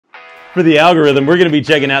For the algorithm, we're going to be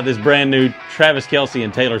checking out this brand new Travis Kelce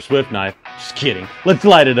and Taylor Swift knife. Just kidding. Let's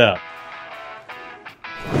light it up.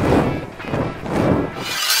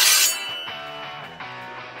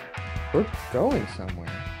 We're going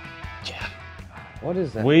somewhere. Yeah. What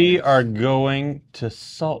is that? We are going to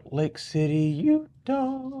Salt Lake City,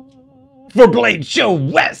 Utah for Blade Show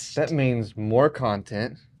West. That means more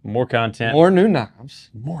content. More content. More new knives.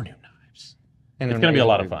 More new knives. And it's going to be a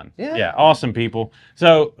lot of fun. Yeah. Awesome people.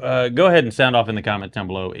 So go ahead and sound off in the comments down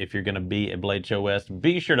below if you're going to be at Blade Show West.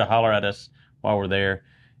 Be sure to holler at us while we're there.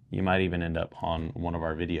 You might even end up on one of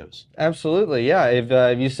our videos. Absolutely, yeah.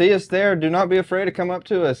 If you see us there, do not be afraid to come up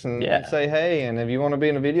to us and say hey. And if you want to be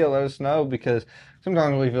in a video, let us know, because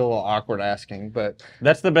sometimes we feel a little awkward asking. But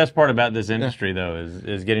that's the best part about this industry, though,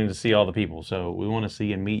 is getting to see all the people. So we want to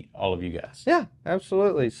see and meet all of you guys. Yeah,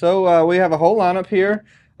 absolutely. So we have a whole lineup here.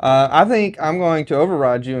 I think I'm going to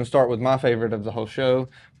override you and start with my favorite of the whole show,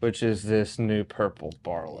 which is this new purple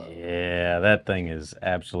Barlow. Yeah, that thing is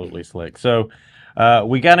absolutely slick. So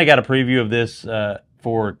we kind of got a preview of this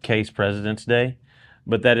for Case President's Day,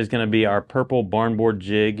 but that is going to be our purple barnboard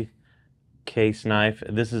jig case knife.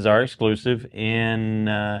 This is our exclusive in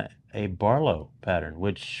a Barlow pattern,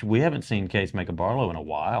 which we haven't seen Case make a Barlow in a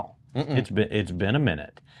while. It's been a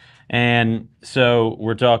minute. And so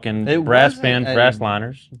we're talking brass pins, brass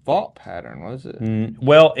liners. Vault pattern, was it?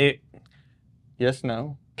 Well, yes,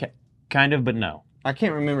 no? Kind of, but no. I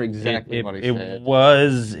can't remember exactly what he said. It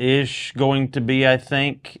was-ish going to be, I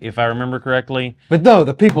think, if I remember correctly. But no,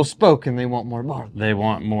 the people spoke and they want more Barlows. They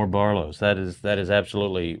want more Barlows. That is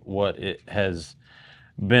absolutely what it has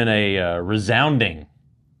been, a resounding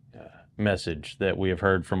message that we have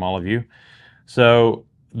heard from all of you. So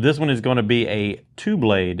this one is going to be a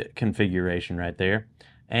 2-blade configuration right there.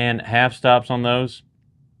 And half stops on those.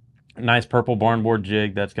 Nice purple barnboard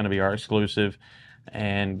jig. That's going to be our exclusive.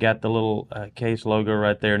 And got the little Case logo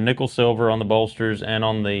right there. Nickel silver on the bolsters and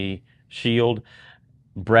on the shield.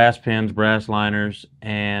 Brass pins, brass liners,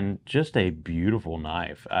 and just a beautiful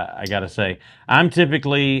knife. I got to say, I'm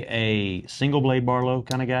typically a single blade Barlow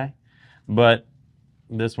kind of guy, but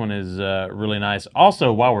this one is really nice.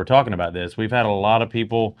 Also, while we're talking about this, we've had a lot of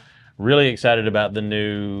people really excited about the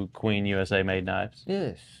new Queen USA made knives.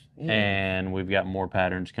 Yes. And we've got more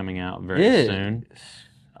patterns coming out very soon.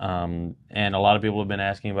 And a lot of people have been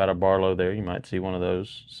asking about a Barlow there. You might see one of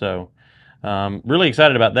those. So really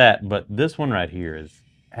excited about that. But this one right here is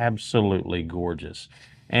absolutely gorgeous.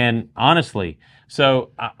 And honestly,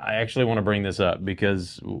 so I actually want to bring this up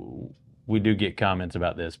because we do get comments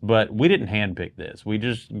about this. But we didn't handpick this. We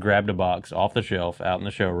just grabbed a box off the shelf out in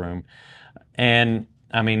the showroom. And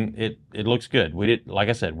I mean, it looks good. Like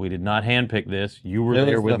I said, we did not handpick this. You were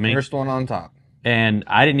there with me. It was the first one on top. And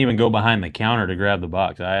I didn't even go behind the counter to grab the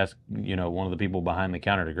box. I asked, one of the people behind the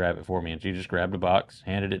counter to grab it for me, and she just grabbed a box,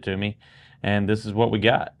 handed it to me, and this is what we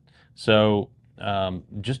got. So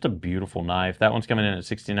just a beautiful knife. That one's coming in at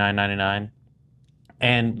 $69.99.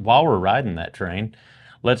 And while we're riding that train,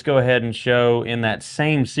 let's go ahead and show in that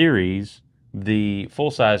same series the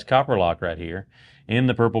full-size copper lock right here. In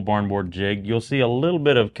the purple barnboard jig, you'll see a little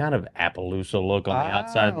bit of kind of Appaloosa look on the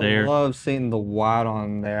outside there. I love seeing the white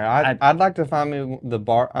on there. I'd like to find me the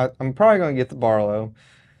I'm probably going to get the Barlow.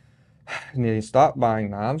 I need to stop buying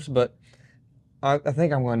knives, but I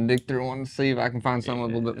think I'm going to dig through one and see if I can find something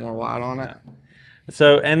with a little bit more white on it.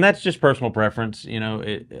 So, and that's just personal preference.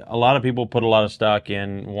 A lot of people put a lot of stock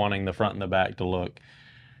in wanting the front and the back to look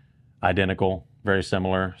identical, very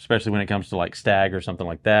similar, especially when it comes to like stag or something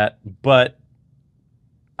like that. But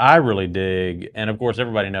I really dig, and of course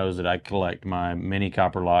everybody knows that I collect my mini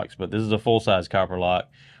copper locks, but this is a full-size copper lock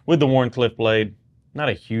with the Wharncliffe blade. Not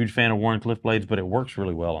a huge fan of Wharncliffe blades, but it works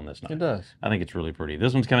really well on this knife. It does. I think it's really pretty.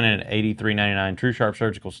 This one's coming in at $83.99. True sharp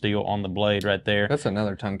surgical steel on the blade right there. That's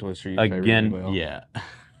another tongue twister you Again, well. Yeah.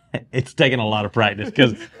 It's taken a lot of practice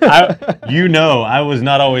because I was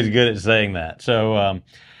not always good at saying that. So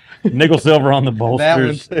nickel silver on the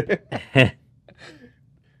bolsters. That one too.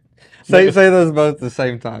 Say those both at the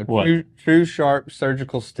same time. What? True sharp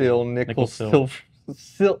surgical steel, nickel silver.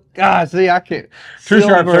 God, see, I can't. True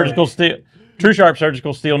sharp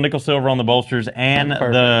surgical steel, nickel silver on the bolsters and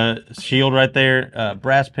the shield right there.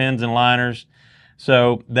 Brass pins and liners.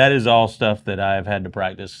 So that is all stuff that I've had to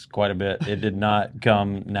practice quite a bit. It did not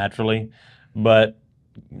come naturally, but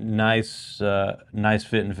nice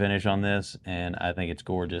fit and finish on this, and I think it's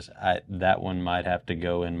gorgeous. That one might have to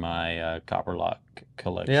go in my copper lock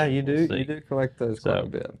collection. Yeah, you do. You do collect those quite a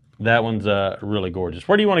bit. That one's really gorgeous.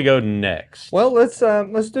 Where do you want to go next? Well, let's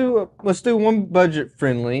do one budget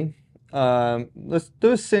friendly. Let's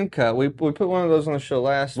do a SENCUT. We put one of those on the show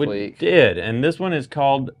last We week. did, and this one is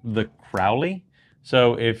called the Crowley.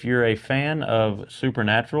 So if you're a fan of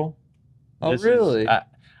Supernatural, Oh, this is really?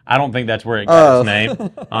 I don't think that's where it got its Oh.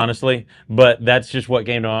 name, honestly, but that's just what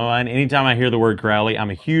came to my mind. Anytime I hear the word Crowley, I'm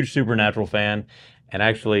a huge Supernatural fan, and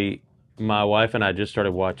actually, my wife and I just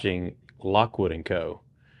started watching Lockwood and Co.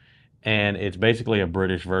 And it's basically a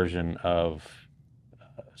British version of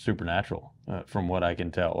Supernatural, from what I can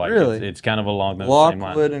tell. Like Really? it's kind of along those same lines.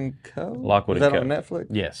 Lockwood and Co. Lockwood Is and that Co. on Netflix?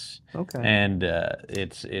 Yes. Okay. And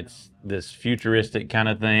it's this futuristic kind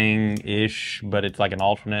of thing ish, but it's like an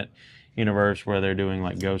alternate universe where they're doing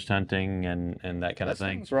like ghost hunting and that kind of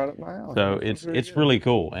thing. Sounds right up my alley. So That sounds it's good. really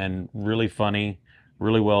cool and really funny,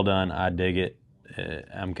 really well done. I dig it.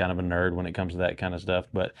 I'm kind of a nerd when it comes to that kind of stuff,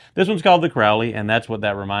 but this one's called the Crowley, and that's what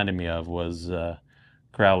that reminded me of was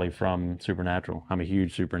Crowley from Supernatural. I'm a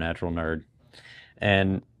huge Supernatural nerd,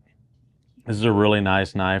 and this is a really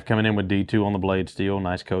nice knife coming in with D2 on the blade steel,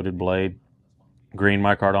 nice coated blade, green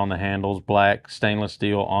micarta on the handles, black stainless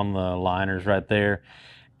steel on the liners right there,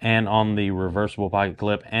 and on the reversible pocket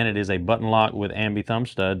clip, and it is a button lock with ambi thumb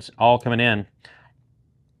studs, all coming in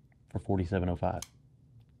for $47.05.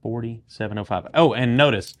 $47.05. Oh, and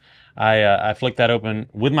notice I flicked that open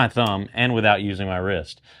with my thumb and without using my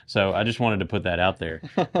wrist. So I just wanted to put that out there.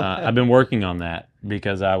 I've been working on that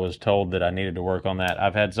because I was told that I needed to work on that.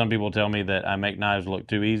 I've had some people tell me that I make knives look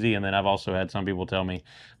too easy, and then I've also had some people tell me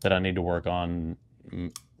that I need to work on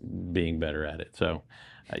being better at it. So,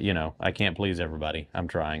 I can't please everybody. I'm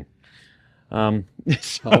trying.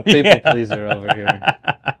 People pleaser over here.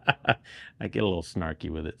 I get a little snarky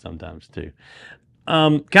with it sometimes too.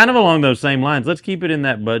 Kind of along those same lines, let's keep it in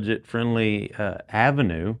that budget-friendly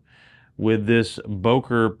avenue with this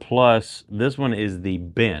BOKER Plus. This one is the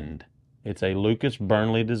Bend. It's a Lucas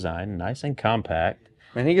Burnley design, nice and compact.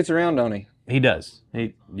 And he gets around, don't he? He does.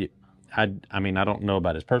 I mean, I don't know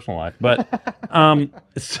about his personal life, but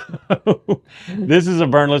so this is a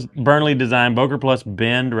Burnley design BOKER Plus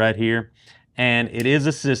Bend right here, and it is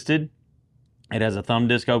assisted. It has a thumb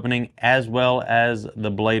disc opening as well as the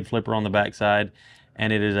blade flipper on the backside,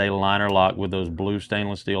 and it is a liner lock with those blue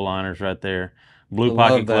stainless steel liners right there, blue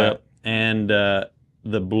pocket clip, and the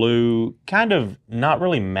blue kind of not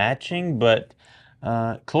really matching, but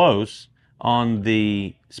close on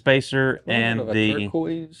the spacer and the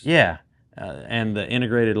turquoise. Yeah, and the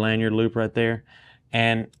integrated lanyard loop right there,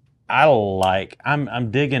 and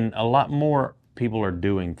I'm digging a lot more. People are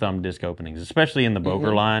doing thumb disc openings, especially in the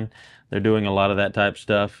BOKER line. They're doing a lot of that type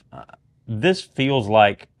stuff. This feels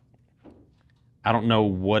like, I don't know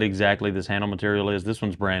what exactly this handle material is. This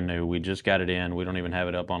one's brand new. We just got it in. We don't even have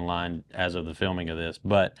it up online as of the filming of this.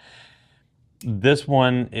 But this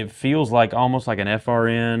one, it feels like almost like an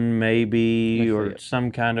FRN maybe, or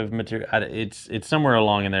some kind of material. It's somewhere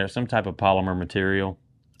along in there, some type of polymer material.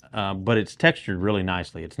 But it's textured really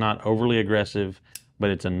nicely. It's not overly aggressive, but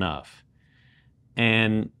it's enough.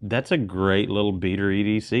 And that's a great little beater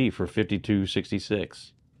EDC for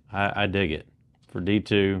 $52.66. I dig it. For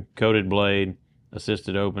D2, coated blade,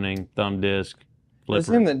 assisted opening, thumb disc, flipper. It's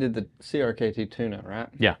him that did the CRKT tune-up, right?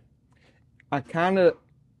 Yeah. I kind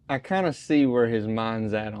of see where his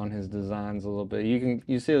mind's at on his designs a little bit.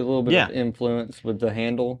 You see a little bit of influence with the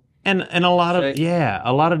handle. And a lot of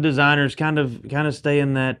a lot of designers kind of stay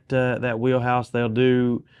in that wheelhouse. They'll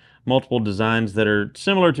do multiple designs that are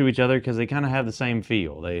similar to each other because they kind of have the same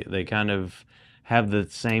feel. They kind of have the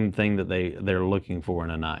same thing that they're looking for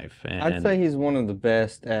in a knife. And I'd say he's one of the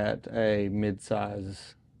best at a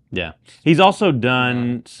mid-size. Yeah. He's also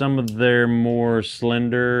done some of their more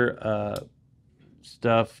slender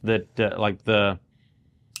stuff that like the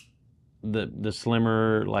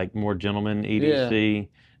slimmer, like more gentleman EDC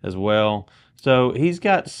as well. So he's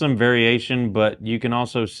got some variation, but you can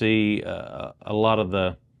also see a lot of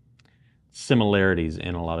the similarities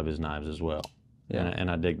in a lot of his knives as well. Yeah. And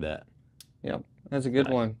I dig that. Yep. That's a good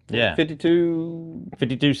one. Yeah.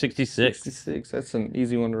 52.66. 66. That's an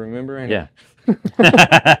easy one to remember. Ain't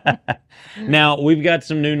it? Now, we've got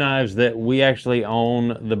some new knives that we actually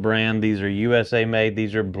own the brand. These are USA made.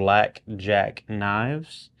 These are BLACKJACK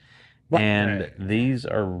knives. And these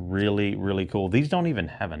are really, really cool. These don't even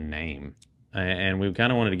have a name. And we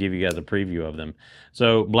kind of wanted to give you guys a preview of them.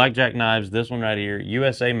 So, BLACKJACK knives, this one right here,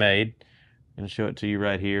 USA made. I'm going to show it to you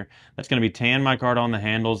right here. That's going to be tan micarta on the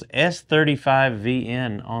handles,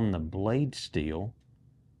 S35VN on the blade steel.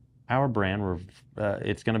 Our brand,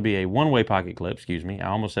 it's going to be a one-way pocket clip, excuse me. I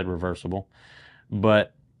almost said reversible.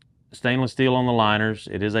 But stainless steel on the liners.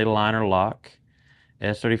 It is a liner lock.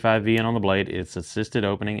 S35VN on the blade. It's assisted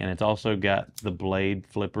opening, and it's also got the blade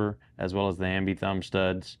flipper as well as the ambi thumb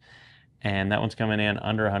studs. and that one's coming in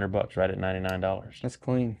under $100, right at $99. That's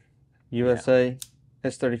clean. USA,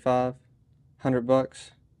 S35,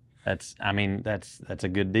 $100. I mean, that's a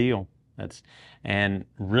good deal. And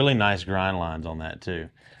really nice grind lines on that too.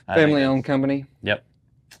 Family-owned company. Yep.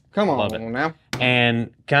 Come on now.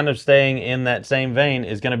 And kind of staying in that same vein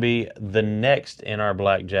is going to be the next in our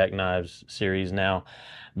Blackjack Knives series. Now,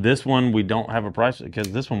 this one we don't have a price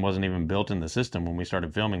because this one wasn't even built in the system when we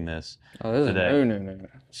started filming this today. No.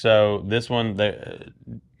 So this one,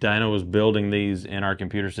 Dinah was building these in our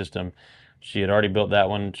computer system. She had already built that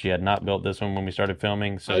one. She had not built this one when we started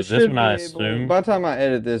filming. So this one, I assume, by the time I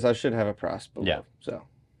edit this, I should have a price below. Yeah. So.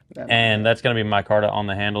 And that's going to be MICARTA on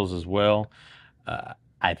the handles as well.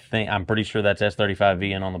 I'm pretty sure that's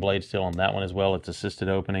S35V and on the blade still on that one as well. It's assisted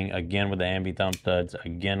opening, again with the ambi thumb studs,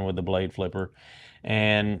 again with the blade flipper,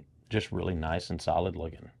 and just really nice and solid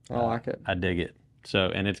looking. I like it. I dig it.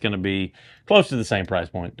 So, and it's going to be close to the same price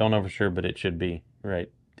point. Don't know for sure, but it should be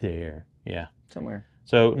right there. Yeah. Somewhere.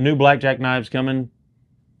 So, new Blackjack Knives coming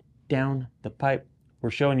down the pipe.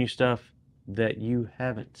 We're showing you stuff that you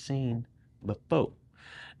haven't seen before.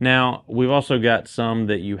 Now, we've also got some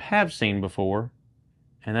that you have seen before,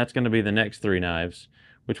 and that's going to be the next 3 knives.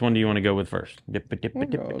 Which one do you want to go with first?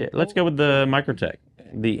 Let's go with the MICARTA,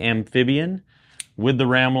 the amphibian with the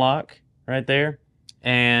ram lock right there.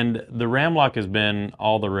 And the ram lock has been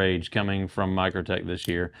all the rage coming from MICARTA this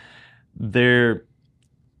year. They're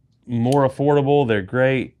more affordable. They're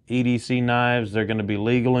great EDC knives. They're going to be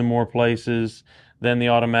legal in more places than the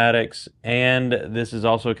automatics. And this is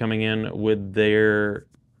also coming in with their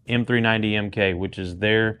M390 MK, which is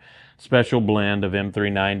their special blend of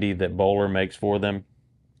M390 that Bowler makes for them.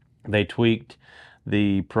 They tweaked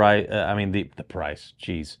the price, the price,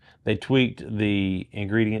 geez. They tweaked the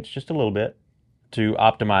ingredients just a little bit to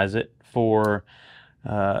optimize it for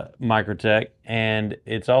MICARTA. And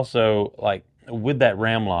it's also, like, with that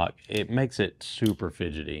ram lock, it makes it super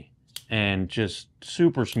fidgety and just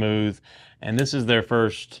super smooth. And this is their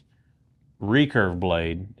first recurve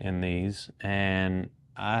blade in these, and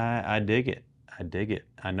I dig it. I dig it.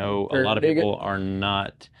 I know a lot of people are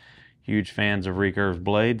not huge fans of recurve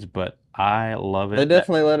blades, but I love it. They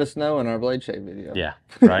definitely let us know in our blade shape video. Yeah,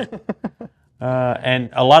 right. And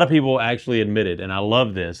a lot of people actually admitted, and I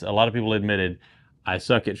love this, a lot of people admitted, I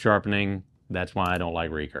suck at sharpening, that's why I don't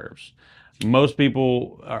like recurves. Most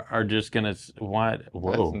people are just going to, what?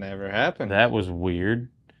 Whoa. That's never happened. That was weird.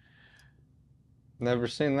 Never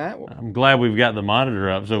seen that one. I'm glad we've got the monitor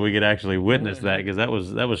up so we could actually witness that, because that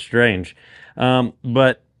was strange.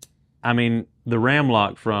 But I mean, the ram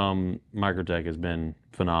lock from MICARTA has been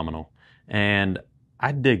phenomenal, and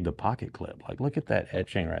I dig the pocket clip. Like, look at that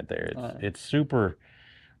etching right there. It's super,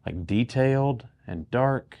 like, detailed and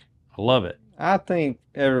dark. I love it. I think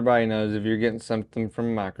everybody knows if you're getting something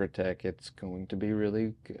from MICARTA, it's going to be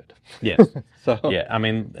really good. Yes. So yeah, I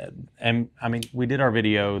mean, we did our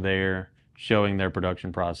video there showing their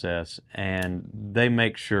production process, and they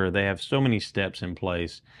make sure they have so many steps in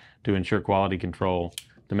place to ensure quality control,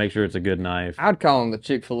 to make sure it's a good knife. I'd call them the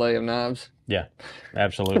Chick-fil-A of knives. Yeah,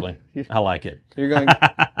 absolutely. I like it. You're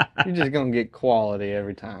just gonna get quality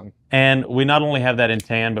every time. And we not only have that in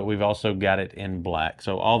tan, but we've also got it in black.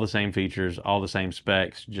 So all the same features, all the same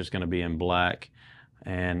specs, just going to be in black.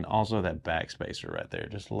 And also that back spacer right there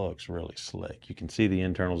just looks really slick. You can see the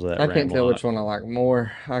internals of that. I can't tell which one I like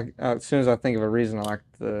more. As soon as I think of a reason I like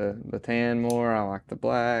the tan more, I like the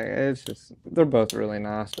black. It's just, they're both really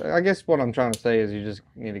nice. I guess what I'm trying to say is you just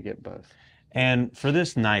need to get both. And for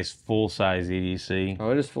this nice full-size EDC,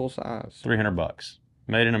 oh, it is full size. $300.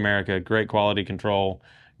 Made in America, great quality control,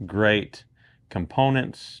 great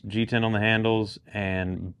components, G10 on the handles,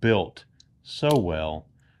 and built so well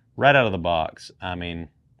right out of the box. I mean,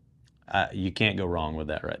 you can't go wrong with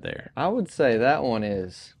that right there. I would say that one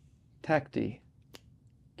is Tacti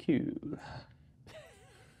Q.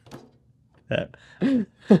 That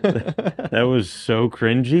was so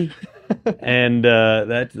cringy, and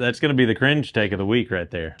that's going to be the cringe take of the week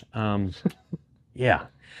right there. Yeah,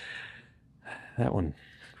 that one.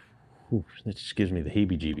 Ooh, that just gives me the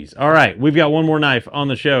heebie-jeebies. All right, we've got one more knife on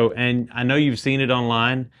the show, and I know you've seen it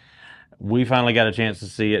online. We finally got a chance to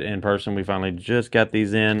see it in person. We finally just got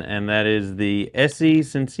these in, and that is the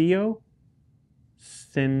SENCUT.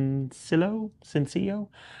 Sencillo?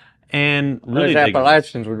 And really, those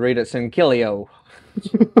Appalachians would read it Sencillo.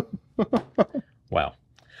 Wow.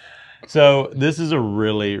 So this is a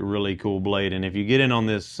really, really cool blade, and if you get in on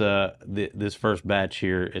this this first batch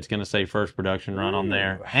here, it's going to say first production run on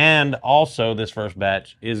there, and also this first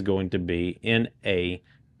batch is going to be in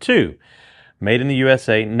A2, made in the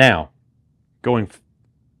USA. Now, going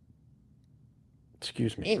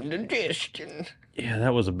Excuse me. Indigestion. Yeah,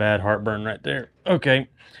 that was a bad heartburn right there. Okay.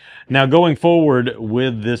 Now, going forward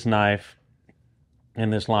with this knife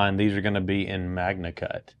and this line, these are going to be in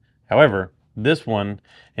MagnaCut. However, this one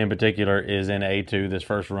in particular is in A2, this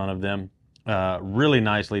first run of them. Really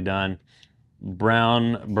nicely done.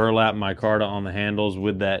 Brown burlap micarta on the handles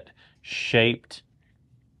with that shaped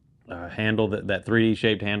handle, that 3D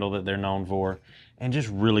shaped handle that they're known for. And just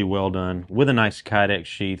really well done with a nice Kydex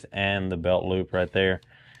sheath and the belt loop right there.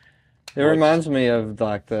 It reminds me of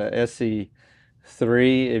like the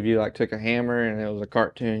SE3 if you like took a hammer and it was a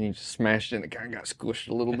cartoon, you just smashed it and it kind of got squished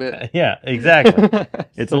a little bit. Yeah, exactly.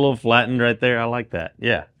 It's a little flattened right there. I like that.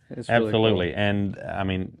 Yeah, it's really absolutely. Cool. And I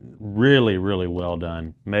mean, really, really well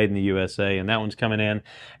done. Made in the USA. And that one's coming in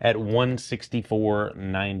at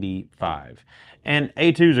 $164.95. And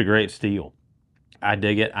A2 is a great steel. I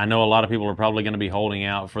dig it. I know a lot of people are probably going to be holding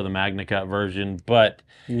out for the MagnaCut version, but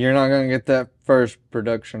you're not going to get that first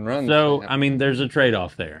production run. So, I mean, there's a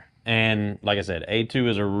trade-off there. And like I said, A2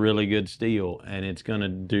 is a really good steel, and it's going to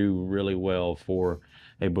do really well for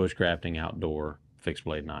a bushcrafting outdoor fixed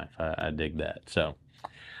blade knife. I dig that. So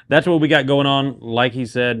that's what we got going on. Like he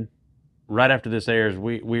said, right after this airs,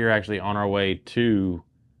 we are actually on our way to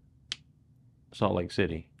Salt Lake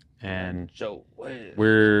City. And so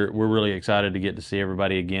we're really excited to get to see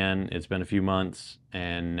everybody again. It's been a few months,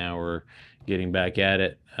 and now we're getting back at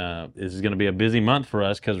it. This is going to be a busy month for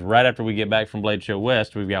us because right after we get back from Blade Show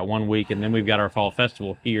West, we've got 1 week, and then we've got our fall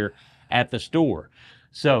festival here at the store.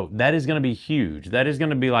 So that is going to be huge. That is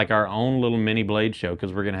going to be like our own little mini Blade Show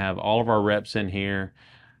because we're going to have all of our reps in here.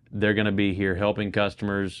 They're going to be here helping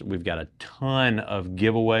customers. We've got a ton of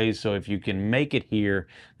giveaways. So if you can make it here,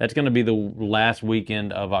 that's going to be the last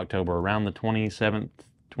weekend of October, around the 27th,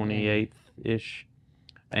 28th-ish.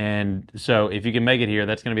 And so if you can make it here,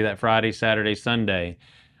 that's going to be that Friday, Saturday, Sunday.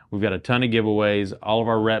 We've got a ton of giveaways. All of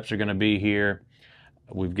our reps are going to be here.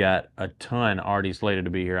 We've got a ton already slated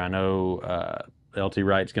to be here. I know LT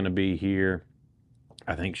Wright's going to be here.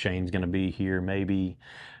 I think Shane's going to be here maybe.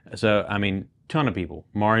 So, I mean, ton of people.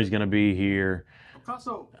 Mari's going to be here.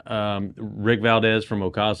 Rick Valdez from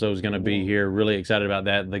Ocaso is going to be here. Really excited about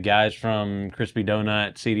that. The guys from Crispy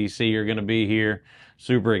Donut CDC are going to be here.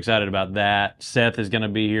 Super excited about that. Seth is going to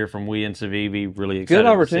be here from We and Civivi. Really excited. Good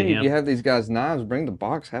opportunity. If you have these guys' knives, bring the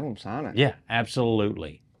box, have them sign it. Yeah,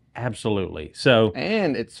 absolutely. Absolutely. So,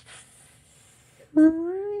 and it's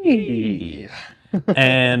free.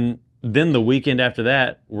 And then the weekend after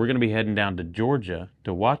that, we're going to be heading down to Georgia,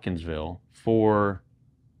 to Watkinsville, for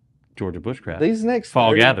Georgia Bushcraft. These next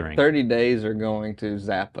fall gathering. 30 days are going to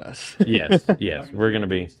zap us. Yes, yes. We're going to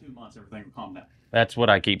be. 2 months, everything will calm down. That's what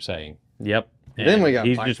I keep saying. Yep. And then we got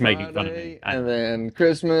he's Black just Friday, making fun of me. and then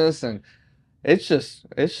Christmas, and it's just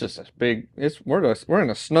a big. We're in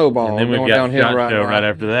a snowball And then we've going got downhill SHOT right Show now. right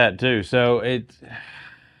after that too. So it's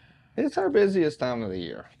our busiest time of the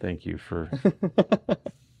year. Thank you for.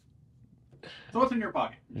 So what's in your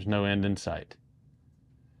pocket? There's no end in sight.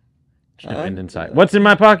 There's no end in sight. What's in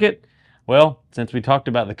my pocket? Well, since we talked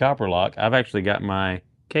about the copper lock, I've actually got my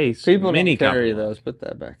case. People mini don't carry copper lock. those. Put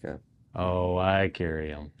that back up. Oh, I carry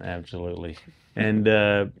them. Absolutely. And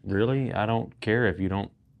really, I don't care if you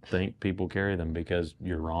don't think people carry them because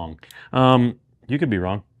you're wrong. You could be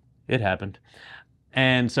wrong. It happened.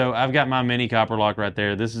 And so I've got my mini copper lock right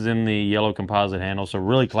there. This is in the yellow composite handle, so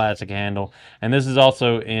really classic handle. And this is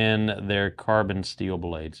also in their carbon steel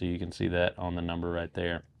blade, so you can see that on the number right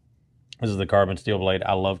there. This is the carbon steel blade.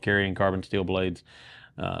 I love carrying carbon steel blades.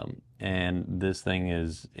 And this thing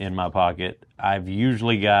is in my pocket. I've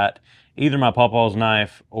usually got either my pawpaw's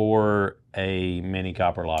knife or a mini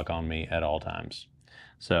copper lock on me at all times.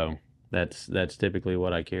 So that's typically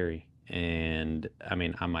what I carry. And I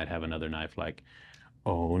mean, I might have another knife like,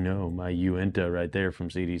 oh no, my Uinta right there from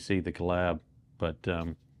CDC, the collab. But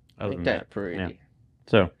other than that, pretty. yeah.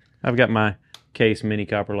 So I've got my case mini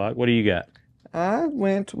copper lock. What do you got? I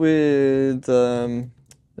went with Mator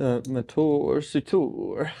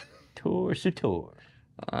Sutur. Sutur.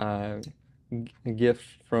 A gift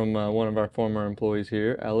from one of our former employees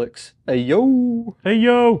here, Alex. Hey yo! Hey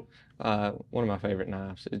yo! One of my favorite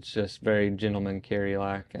knives. It's just very gentleman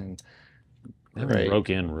carry-like and That great. broke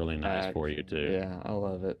in really nice for you too. Yeah, I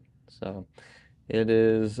love it. So it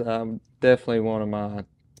is definitely one of my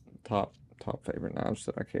top favorite knives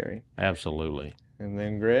that I carry. Absolutely. And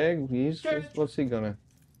then Greg, what's he gonna?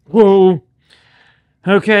 Whoa.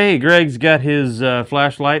 Okay, Greg's got his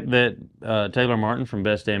flashlight that Taylor Martin from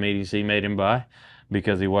Best Damn EDC made him buy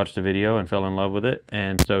because he watched the video and fell in love with it.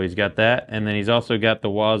 And so he's got that. And then he's also got the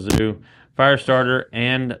Wazoo fire starter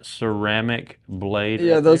and ceramic blade.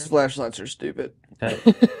 Yeah, right those there. flashlights are stupid.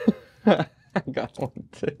 I got one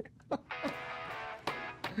too.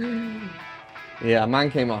 Yeah, mine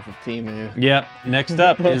came off of Temu. Yep. Next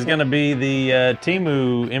up is going to be the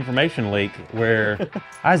Temu information leak where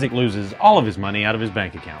Isaac loses all of his money out of his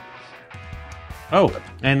bank account. Oh,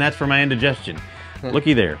 and that's for my indigestion.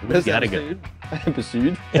 Looky there. We gotta go.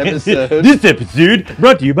 Episode. This episode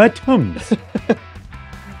brought to you by Tums.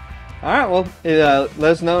 All right, well,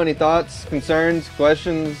 let us know any thoughts, concerns,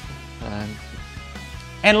 questions.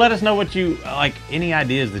 And let us know what you, like, any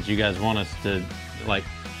ideas that you guys want us to, like,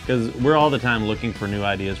 because we're all the time looking for new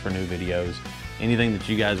ideas for new videos. Anything that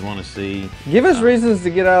you guys want to see. Give us reasons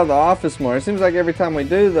to get out of the office more. It seems like every time we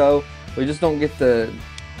do, though, we just don't get the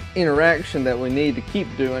interaction that we need to keep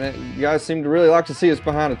doing it. You guys seem to really like to see us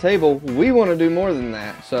behind a table. We want to do more than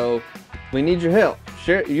that, so we need your help.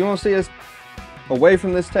 Share. You want to see us away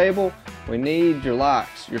from this table? We need your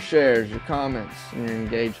likes, your shares, your comments, and your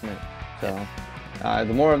engagement. So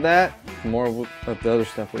the more of that, the more of the other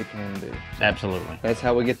stuff we can do. Absolutely. That's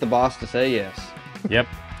how we get the boss to say yes. Yep.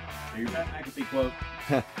 Your Pat McAfee quote.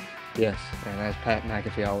 Yes, and as Pat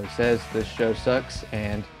McAfee always says, this show sucks,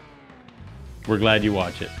 and we're glad you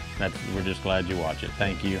watch it. We're just glad you watch it.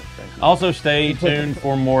 Thank you. Also, stay tuned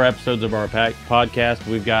for more episodes of our podcast.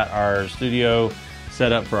 We've got our studio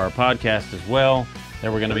set up for our podcast as well.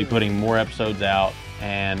 That we're going to be putting more episodes out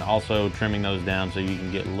and also trimming those down so you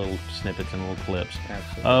can get little snippets and little clips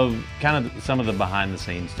of kind of some of the behind the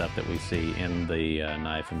scenes stuff that we see in the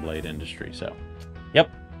knife and blade industry. So,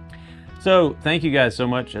 yep. So, thank you guys so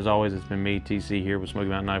much. As always, it's been me, TC, here with Smoky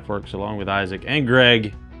Mountain Knife Works, along with Isaac and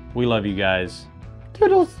Greg. We love you guys.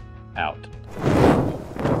 Toodles. Out.